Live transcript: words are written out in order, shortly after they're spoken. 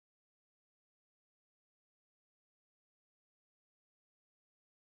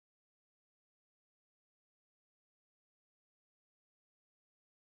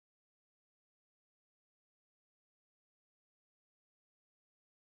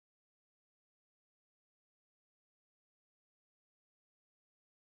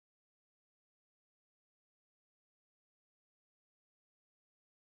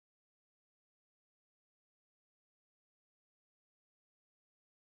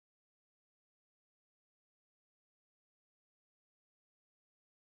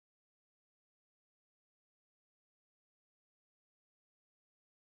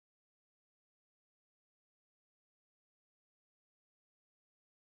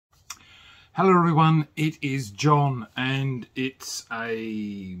Hello everyone, it is John and it's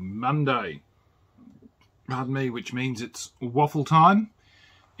a Monday, pardon me, which means it's waffle time.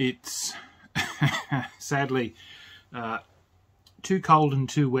 It's sadly too cold and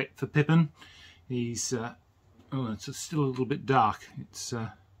too wet for Pippin. He's, it's still a little bit dark. It's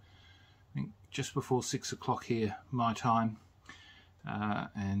I think just before 6 o'clock here, my time,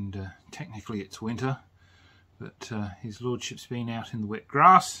 and technically it's winter. But his lordship's been out in the wet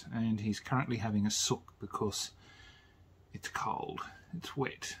grass and he's currently having a sook because it's cold, it's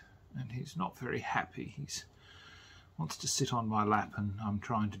wet, and he's not very happy. He wants to sit on my lap and I'm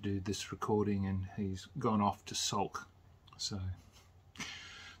trying to do this recording and he's gone off to sulk. So,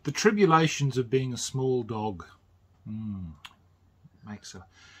 the tribulations of being a small dog. It's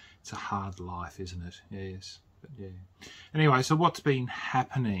a hard life, isn't it? Yes, but yeah. Anyway, so what's been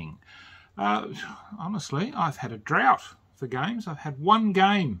happening? Honestly, I've had a drought for games. I've had one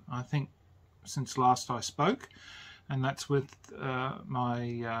game, I think, since last I spoke, and that's with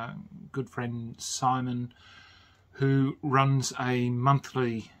my good friend Simon, who runs a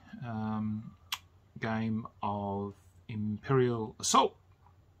monthly game of Imperial Assault,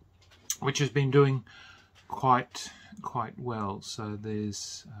 which has been doing quite well. So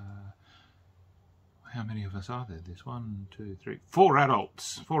there's how many of us are there? There's 1, 2, 3, 4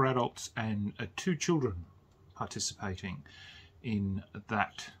 adults and 2 children participating in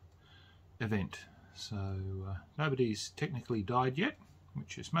that event. So nobody's technically died yet,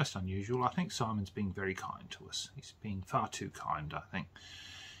 which is most unusual. I think Simon's being very kind to us. He's being far too kind, I think.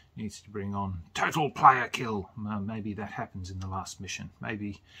 He needs to bring on total player kill. Maybe that happens in the last mission.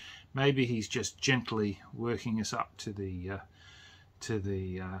 Maybe he's just gently working us up to the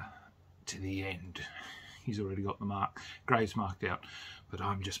end. He's already got the graves marked out, but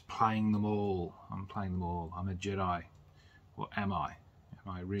I'm just playing them all. I'm playing them all. I'm a Jedi. Or am I?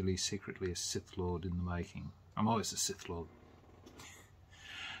 Am I really secretly a Sith Lord in the making? I'm always a Sith Lord.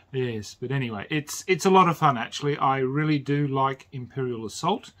 Yes, but anyway, it's a lot of fun actually. I really do like Imperial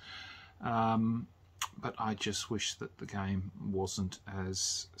Assault, but I just wish that the game wasn't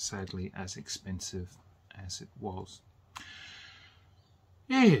sadly as expensive as it was.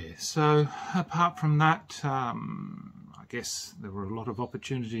 Yeah, so apart from that, I guess there were a lot of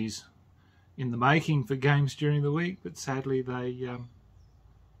opportunities in the making for games during the week, but sadly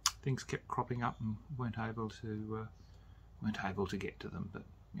things kept cropping up and weren't able to get to them. But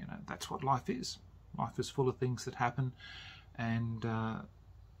you know, that's what life is. Life is full of things that happen, and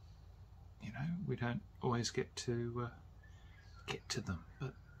you know, we don't always get to them,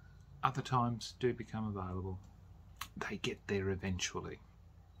 but other times do become available. They get there eventually.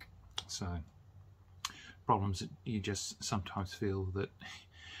 So, problems that you just sometimes feel that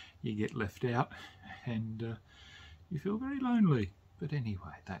you get left out and you feel very lonely. But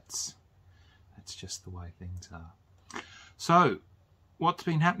anyway, that's just the way things are. So, what's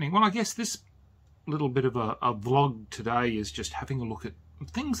been happening? Well, I guess this little bit of a vlog today is just having a look at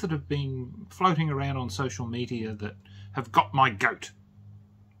things that have been floating around on social media that have got my goat.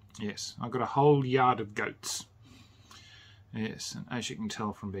 Yes, I've got a whole yard of goats. Yes, and as you can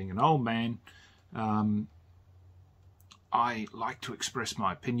tell from being an old man, I like to express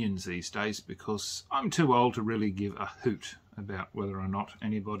my opinions these days because I'm too old to really give a hoot about whether or not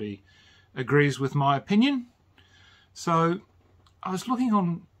anybody agrees with my opinion. So I was looking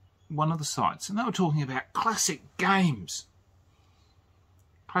on one of the sites and they were talking about classic games.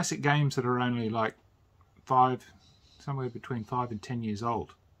 Classic games that are only like somewhere between 5 and 10 years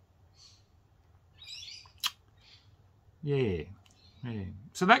old. Yeah.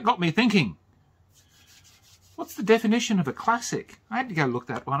 So that got me thinking, what's the definition of a classic? I had to go look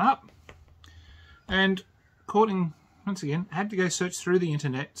that one up. And once again, I had to go search through the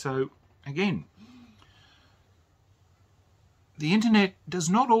internet. So again, the internet does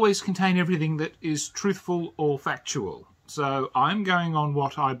not always contain everything that is truthful or factual. So I'm going on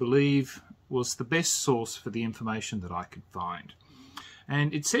what I believe was the best source for the information that I could find.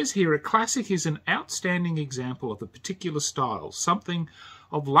 And it says here, a classic is an outstanding example of a particular style, something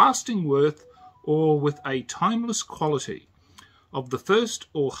of lasting worth or with a timeless quality, of the first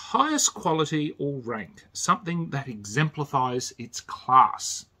or highest quality or rank, something that exemplifies its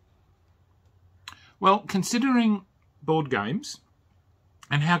class. Well, considering board games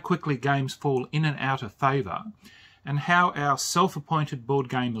and how quickly games fall in and out of favour, and how our self-appointed board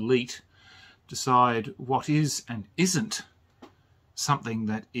game elite decide what is and isn't something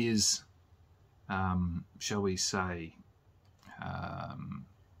that is, shall we say,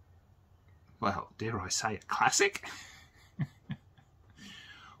 well, dare I say, a classic?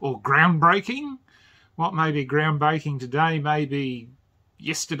 Or groundbreaking? What may be groundbreaking today may be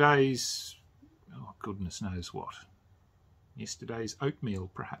yesterday's oh, goodness knows what. Yesterday's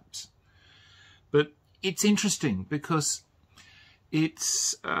oatmeal, perhaps. But it's interesting because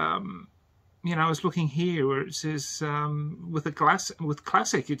it's, you know, I was looking here where it says, with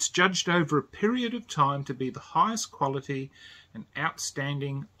classic, it's judged over a period of time to be the highest quality and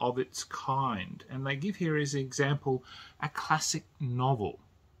outstanding of its kind. And they give here as an example a classic novel.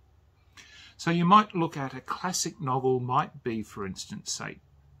 So you might look at a classic novel might be, for instance, say,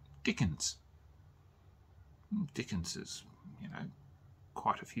 Dickens. Dickens is, you know,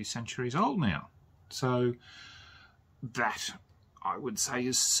 quite a few centuries old now. So that, I would say,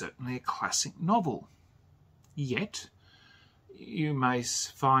 is certainly a classic novel. Yet, you may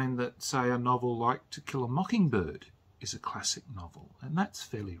find that, say, a novel like To Kill a Mockingbird is a classic novel, and that's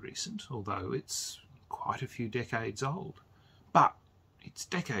fairly recent, although it's quite a few decades old. But it's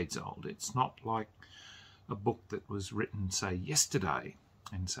decades old. It's not like a book that was written, say, yesterday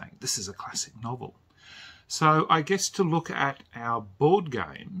and saying, this is a classic novel. So I guess to look at our board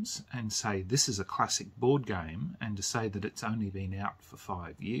games and say this is a classic board game, and to say that it's only been out for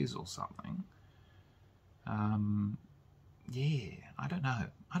 5 years or something, yeah, I don't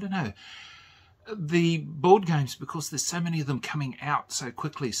know. The board games, because there's so many of them coming out so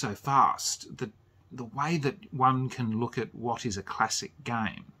quickly, so fast, the way that one can look at what is a classic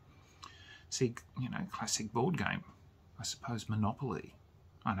game. See, you know, classic board game, I suppose Monopoly.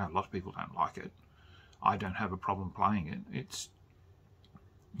 I know a lot of people don't like it. I don't have a problem playing it. It's,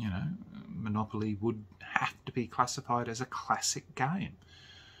 you know, Monopoly would have to be classified as a classic game.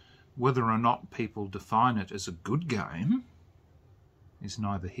 Whether or not people define it as a good game is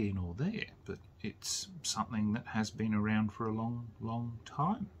neither here nor there, but it's something that has been around for a long, long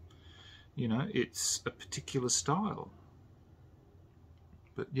time. You know, it's a particular style.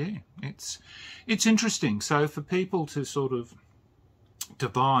 But yeah, it's interesting. So for people to sort of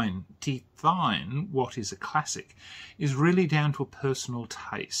define what is a classic is really down to a personal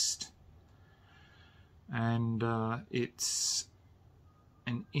taste. And it's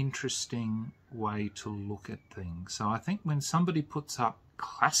an interesting way to look at things. So I think when somebody puts up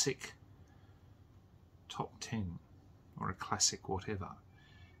classic top 10 or a classic whatever,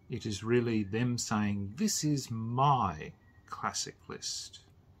 it is really them saying, this is my classic list.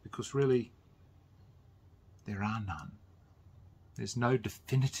 Because really, there are none. There's no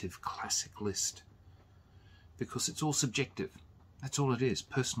definitive classic list. Because it's all subjective. That's all it is,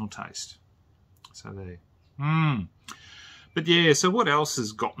 personal taste. So there. But yeah, so what else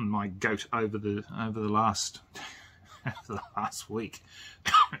has gotten my goat over the last week?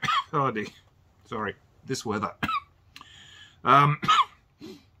 Oh dear. Sorry, this weather. Oh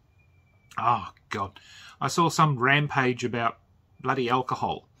God, I saw some rampage about bloody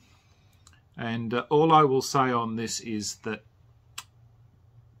alcohol, and all I will say on this is that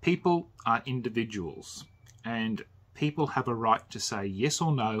people are individuals, and people have a right to say yes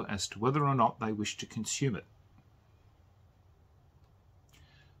or no as to whether or not they wish to consume it.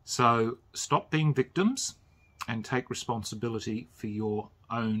 So stop being victims and take responsibility for your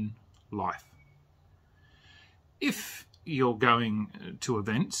own life. If you're going to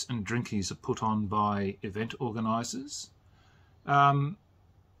events and drinkies are put on by event organisers,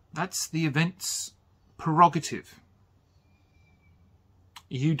 that's the event's prerogative.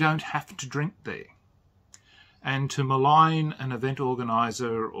 You don't have to drink there. And to malign an event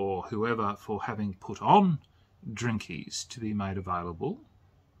organiser or whoever for having put on drinkies to be made available,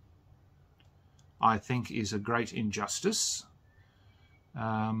 I think is a great injustice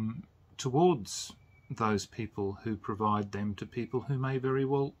towards those people who provide them to people who may very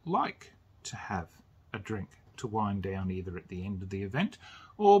well like to have a drink to wind down either at the end of the event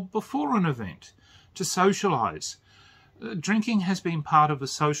or before an event, to socialise. Drinking has been part of a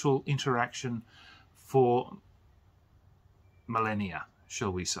social interaction for millennia,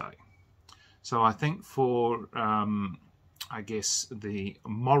 shall we say. So I think for, I guess, the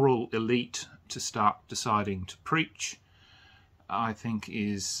moral elite to start deciding to preach, I think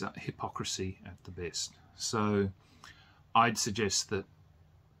is hypocrisy at the best. So I'd suggest that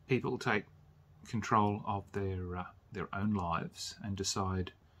people take control of their own lives and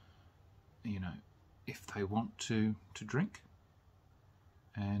decide, you know, if they want to drink,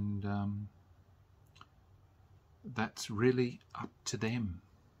 and that's really up to them.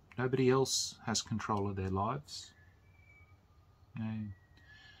 Nobody else has control of their lives.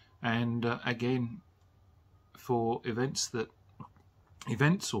 And again, for events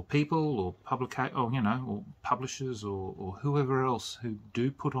or people or or publishers or whoever else who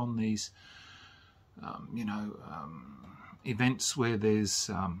do put on these events where there's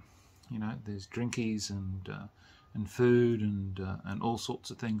there's drinkies and food and all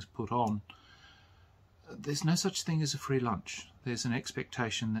sorts of things put on, there's no such thing as a free lunch. There's an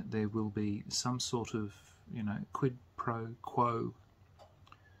expectation that there will be some sort of, you know, quid pro quo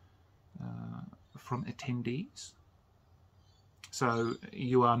from attendees. So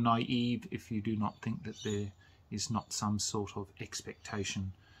you are naive if you do not think that there is not some sort of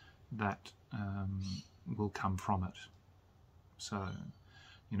expectation that will come from it. So,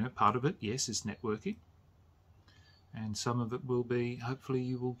 you know, part of it, yes, is networking. And some of it will be, hopefully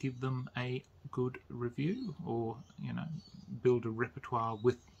you will give them a good review, or, you know, build a repertoire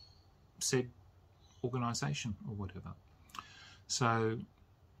with said organisation or whatever. So,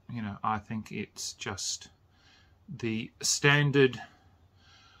 you know, I think it's just the standard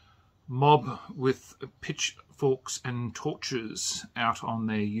mob with pitchforks and torches out on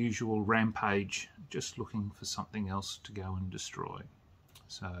their usual rampage, just looking for something else to go and destroy.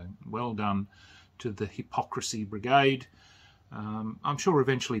 So, well done to the hypocrisy brigade. I'm sure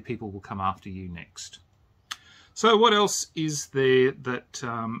eventually people will come after you next. So what else is there that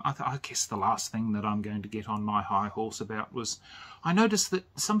I guess the last thing that I'm going to get on my high horse about was, I noticed that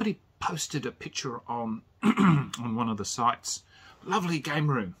somebody posted a picture on on one of the sites. Lovely game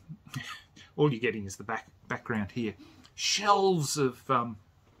room. All you're getting is the background here. Shelves of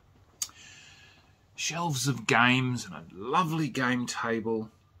games and a lovely game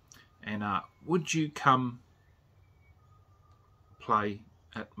table. And would you come play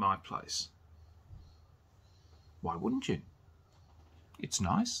at my place? Why wouldn't you? It's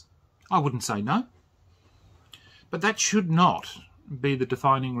nice. I wouldn't say no. But that should not be the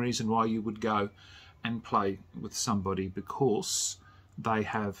defining reason why you would go and play with somebody because they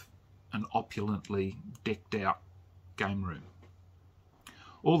have an opulently decked out game room.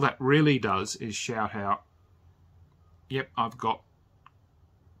 All that really does is shout out, yep, I've got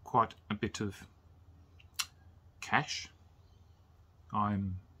quite a bit of cash.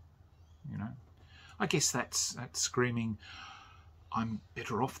 I'm, you know, I guess that's screaming I'm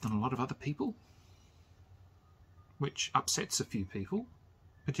better off than a lot of other people, which upsets a few people,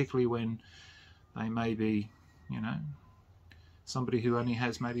 particularly when they may be, you know, somebody who only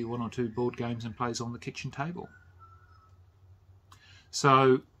has maybe 1 or 2 board games and plays on the kitchen table.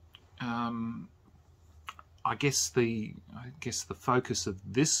 So I guess the focus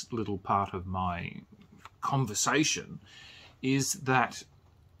of this little part of my conversation is that,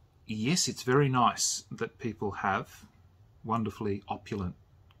 yes, it's very nice that people have wonderfully opulent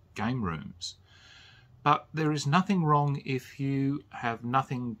game rooms, but there is nothing wrong if you have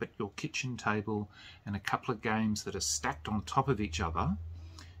nothing but your kitchen table and a couple of games that are stacked on top of each other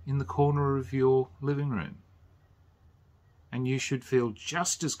in the corner of your living room. And you should feel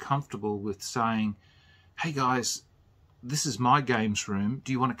just as comfortable with saying, hey guys, this is my games room.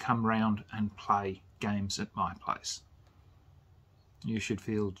 Do you want to come round and play games at my place? You should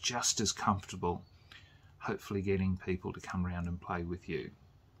feel just as comfortable, hopefully getting people to come round and play with you.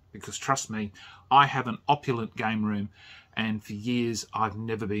 Because trust me, I have an opulent game room, and for years I've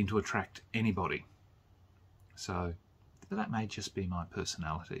never been to attract anybody. So, but that may just be my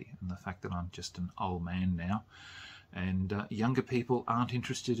personality and the fact that I'm just an old man now. And younger people aren't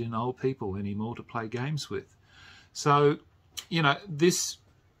interested in old people anymore to play games with. So, you know, this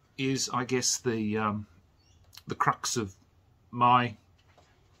is, I guess, the crux of my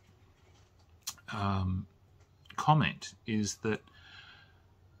comment, is that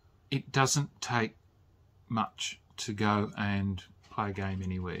it doesn't take much to go and play a game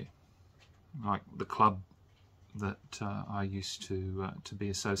anywhere. Like the club that I used to be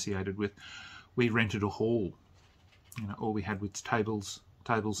associated with, we rented a hall. You know, all we had was tables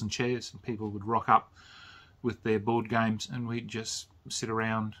and chairs, and people would rock up with their board games, and we'd just sit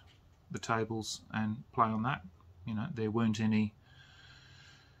around the tables and play on that. You know, there weren't any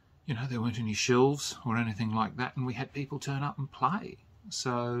shelves or anything like that, and we had people turn up and play.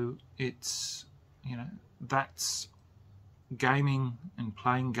 So it's, you know, that's gaming, and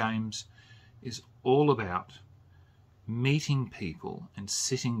playing games is all about meeting people and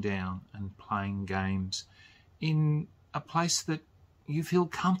sitting down and playing games in a place that you feel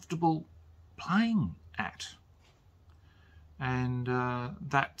comfortable playing at. And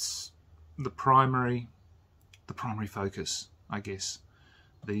that's the primary focus, I guess,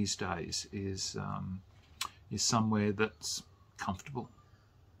 these days, is somewhere that's comfortable.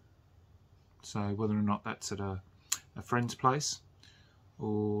 So whether or not that's at a friend's place,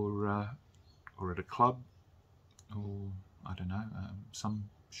 or at a club, or I don't know, some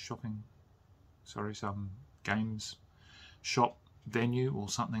games shop venue or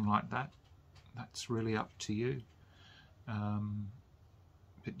something like that, that's really up to you.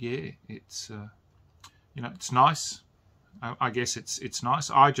 But yeah, it's you know, it's nice. I guess it's nice.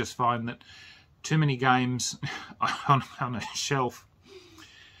 I just find that too many games on a shelf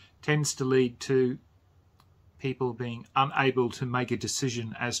tends to lead to people being unable to make a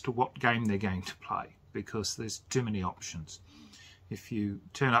decision as to what game they're going to play, because there's too many options. If you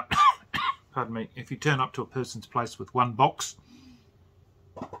turn up, pardon me, if you turn up to a person's place with one box,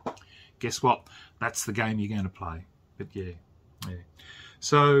 guess what? That's the game you're going to play. But yeah.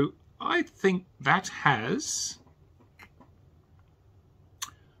 So I think that has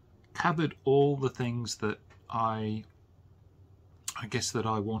covered all the things that I guess that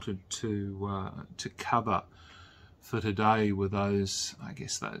I wanted to cover for today, with those, I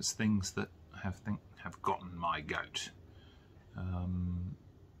guess, those things that have gotten my goat.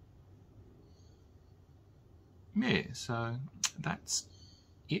 Yeah, so that's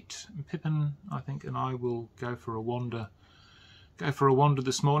it. Pippin, I think, and I will go for a wander.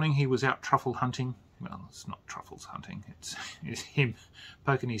 This morning. He was out truffle hunting. Well, it's not truffles hunting. It's him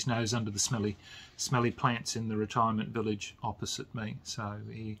poking his nose under the smelly plants in the retirement village opposite me. So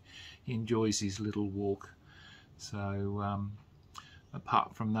he enjoys his little walk. So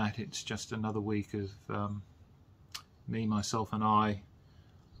apart from that, it's just another week of me, myself, and I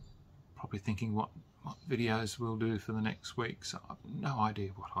probably thinking what videos we'll do for the next week. So I've no idea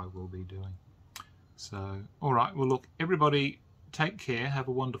what I will be doing. So, all right. Well, look, everybody, take care. Have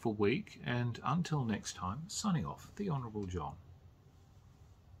a wonderful week. And until next time, signing off, the Honourable John.